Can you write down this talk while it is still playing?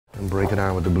And break it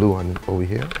down with the blue on over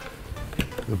here.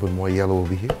 A little bit more yellow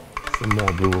over here. Some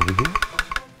more blue over here.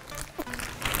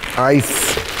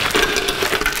 Ice.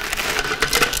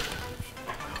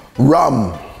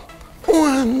 Rum.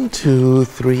 1, 2,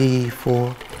 3,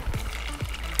 4.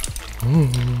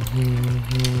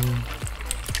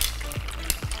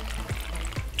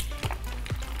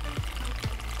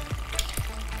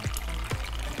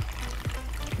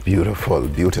 Beautiful,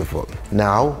 beautiful.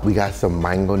 Now we got some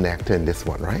mango nectar in this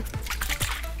one, right?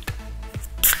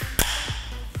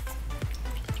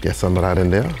 Get some of that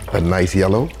in there, that nice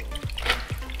yellow.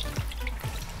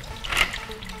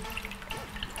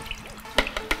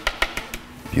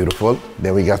 Beautiful.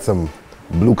 Then we got some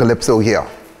blue calypso here.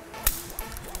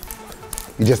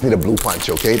 You just need a blue punch,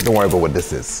 okay? Don't worry about what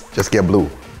this is. Just get blue.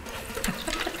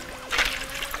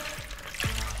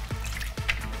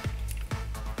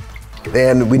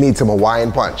 Then we need some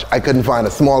Hawaiian punch. I couldn't find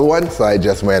a small one, so I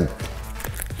just went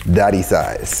daddy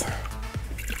size.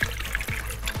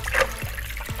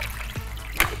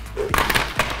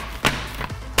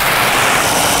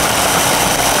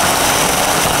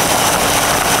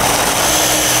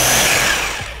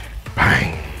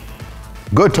 Bang.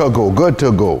 Good to go, good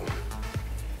to go.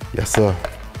 Yes, sir.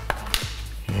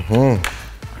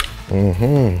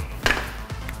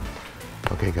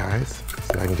 Okay, guys.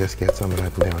 So I can just get some of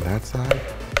that blue on that side.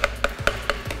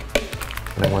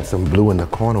 And I want some blue in the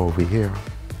corner over here.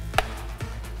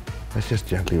 Let's just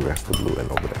gently rest the blue in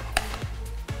over there.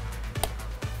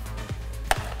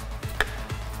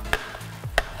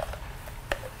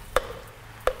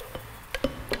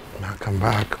 Now come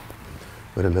back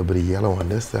with a little bit of yellow on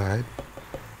this side.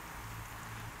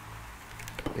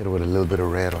 Hit it with a little bit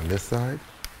of red on this side.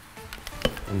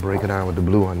 And break it down with the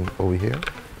blue on over here.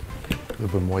 A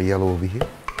little bit more yellow over here.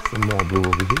 Some more blue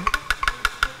over here.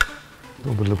 A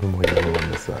little bit more yellow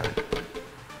on this side.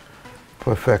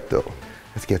 Perfecto.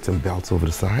 Let's get some belts over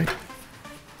the side.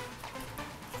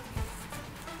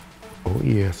 Oh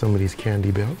yeah, some of these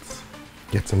candy belts.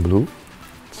 Get some blue,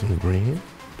 some green.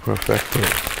 Perfecto.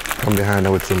 Come behind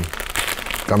there with some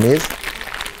gummies.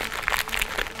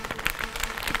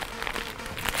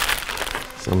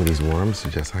 Some of these worms to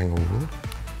just hang over.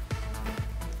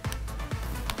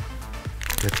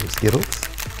 Get some Skittles.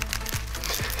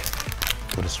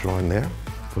 Put a straw in there.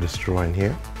 Put a straw in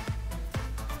here.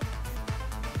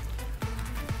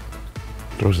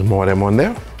 Throw some more of them on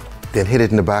there. Then hit it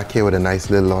in the back here with a nice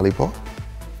little lollipop.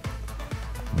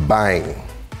 Bang.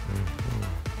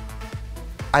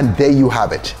 And there you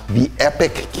have it, the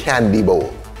epic candy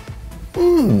bowl.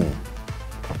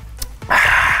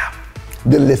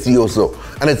 Delicioso.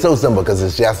 And it's so simple because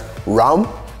it's just rum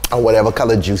and whatever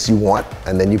color juice you want,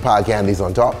 and then you pile candies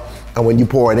on top. And when you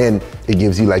pour it in, it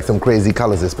gives you like some crazy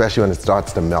colors, especially when it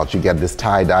starts to melt. You get this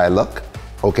tie-dye look,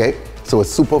 okay? So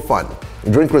it's super fun.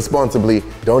 Drink responsibly,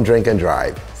 don't drink and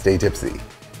drive. Stay tipsy.